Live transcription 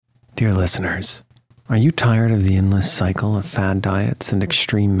Dear listeners, are you tired of the endless cycle of fad diets and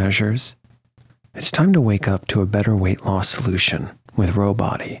extreme measures? It's time to wake up to a better weight loss solution with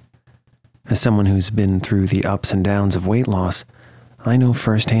Rowbody. As someone who's been through the ups and downs of weight loss, I know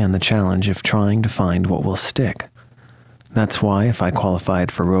firsthand the challenge of trying to find what will stick. That's why if I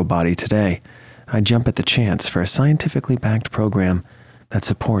qualified for Rowbody today, I'd jump at the chance for a scientifically backed program that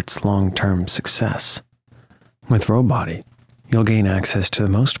supports long-term success. With Rowbody, you'll gain access to the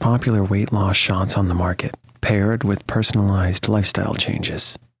most popular weight loss shots on the market, paired with personalized lifestyle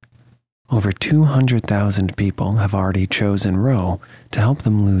changes. Over 200,000 people have already chosen Row to help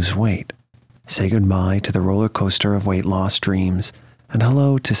them lose weight. Say goodbye to the roller coaster of weight loss dreams and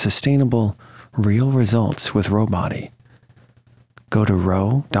hello to sustainable, real results with Rowbody. Go to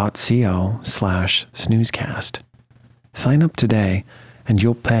row.co/snoozecast. Sign up today and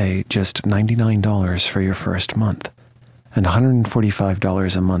you'll pay just $99 for your first month and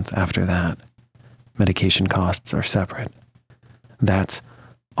 $145 a month after that. Medication costs are separate. That's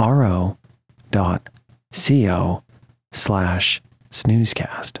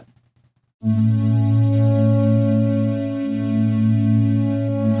ro.co/snoozecast.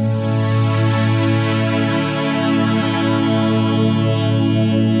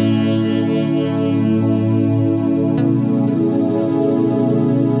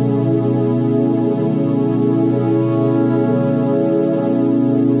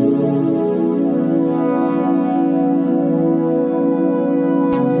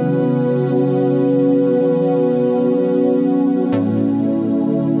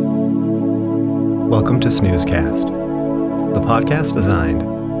 Welcome to Snoozecast, the podcast designed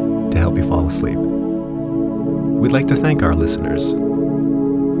to help you fall asleep. We'd like to thank our listeners.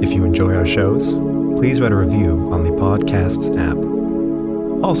 If you enjoy our shows, please write a review on the Podcasts app.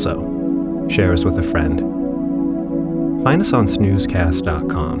 Also, share us with a friend. Find us on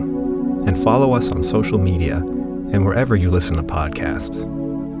snoozecast.com and follow us on social media and wherever you listen to podcasts.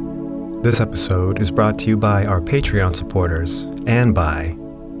 This episode is brought to you by our Patreon supporters and by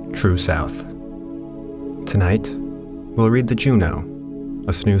True South. Tonight, we'll read The Juno,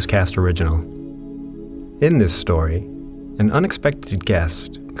 a Snoozecast original. In this story, an unexpected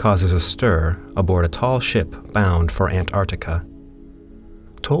guest causes a stir aboard a tall ship bound for Antarctica.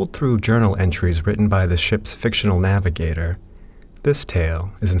 Told through journal entries written by the ship's fictional navigator, this tale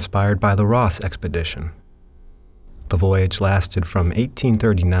is inspired by the Ross expedition. The voyage lasted from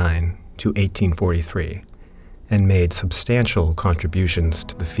 1839 to 1843 and made substantial contributions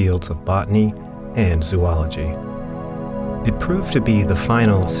to the fields of botany and zoology. It proved to be the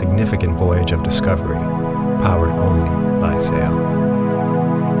final significant voyage of discovery, powered only by sail.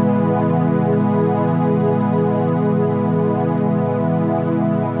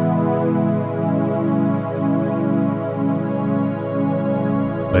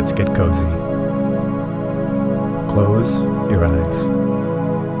 Let's get cozy. Close your eyes.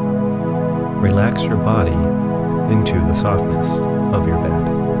 Relax your body into the softness of your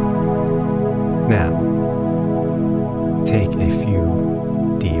bed. Now, take a few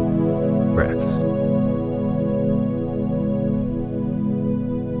deep breaths.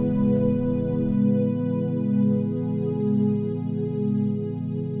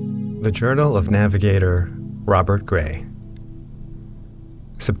 The Journal of Navigator Robert Gray,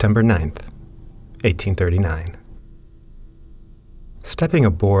 September 9th, 1839. Stepping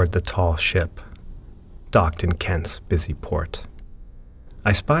aboard the tall ship, docked in Kent's busy port,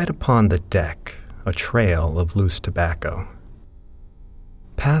 I spied upon the deck a trail of loose tobacco.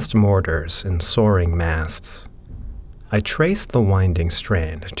 Past mortars and soaring masts, I traced the winding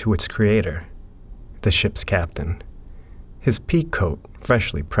strand to its creator, the ship's captain, his peacoat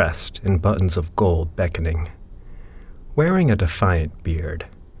freshly pressed and buttons of gold beckoning, wearing a defiant beard,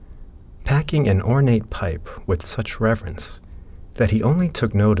 packing an ornate pipe with such reverence that he only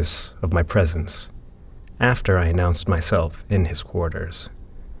took notice of my presence after I announced myself in his quarters.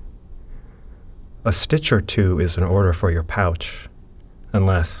 A stitch or two is in order for your pouch,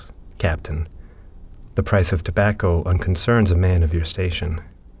 unless, Captain, the price of tobacco unconcerns a man of your station.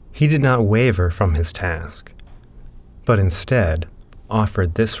 He did not waver from his task, but instead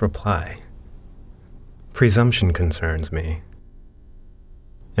offered this reply: presumption concerns me.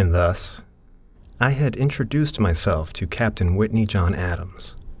 And thus, I had introduced myself to Captain Whitney John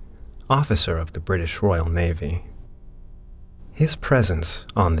Adams, officer of the British Royal Navy. His presence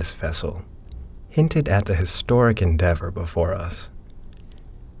on this vessel hinted at the historic endeavor before us.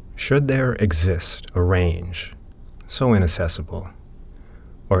 Should there exist a range so inaccessible,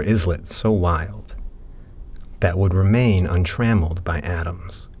 or islet so wild, that would remain untrammeled by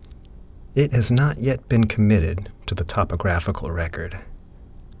Adams, it has not yet been committed to the topographical record.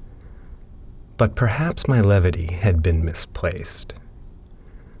 but perhaps my levity had been misplaced.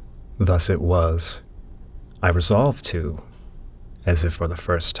 Thus it was, I resolved to, as if for the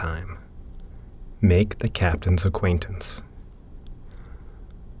first time, make the captain's acquaintance.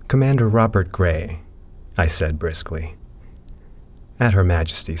 "Commander Robert Gray," I said briskly, "at Her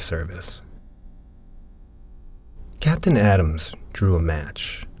Majesty's service." Captain Adams drew a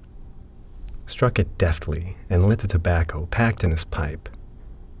match, struck it deftly, and lit the tobacco packed in his pipe,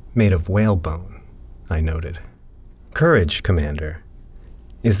 made of whalebone, I noted. "Courage, Commander,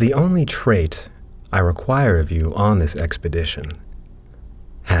 is the only trait I require of you on this expedition.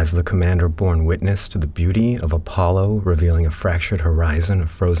 Has the commander borne witness to the beauty of Apollo revealing a fractured horizon of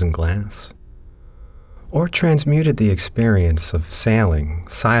frozen glass? Or transmuted the experience of sailing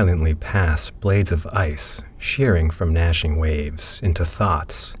silently past blades of ice shearing from gnashing waves into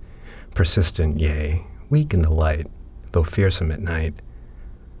thoughts, persistent, yea, weak in the light, though fearsome at night,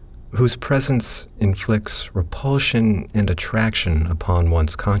 whose presence inflicts repulsion and attraction upon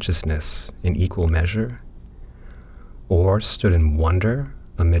one's consciousness in equal measure? Or stood in wonder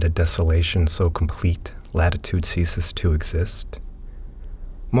amid a desolation so complete latitude ceases to exist?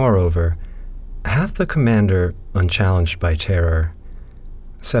 Moreover, hath the commander, unchallenged by terror,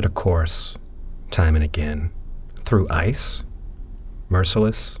 set a course, time and again, through ice,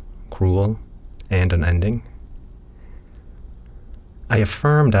 merciless, cruel, and unending? I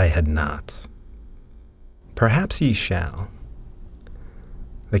affirmed I had not. "Perhaps ye shall."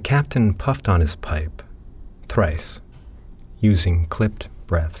 The captain puffed on his pipe, thrice, using clipped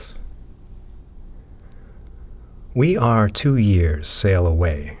breaths. "We are 2 years' sail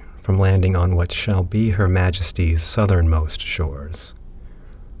away from landing on what shall be Her Majesty's southernmost shores.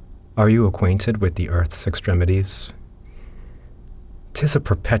 Are you acquainted with the earth's extremities? 'Tis a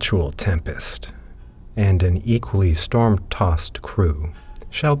perpetual tempest, and an equally storm-tossed crew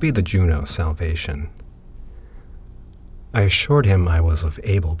shall be the Juno's salvation." I assured him I was of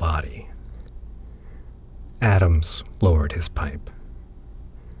able body. Adams lowered his pipe.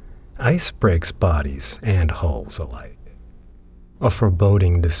 "Ice breaks bodies and hulls alike." A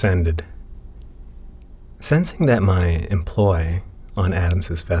foreboding descended. Sensing that my employ on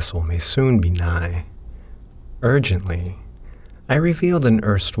Adams's vessel may soon be nigh, urgently, I revealed an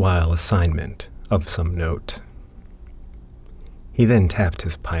erstwhile assignment of some note. He then tapped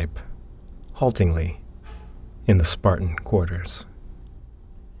his pipe, haltingly, in the Spartan quarters.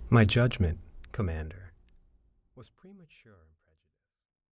 "My judgment, Commander."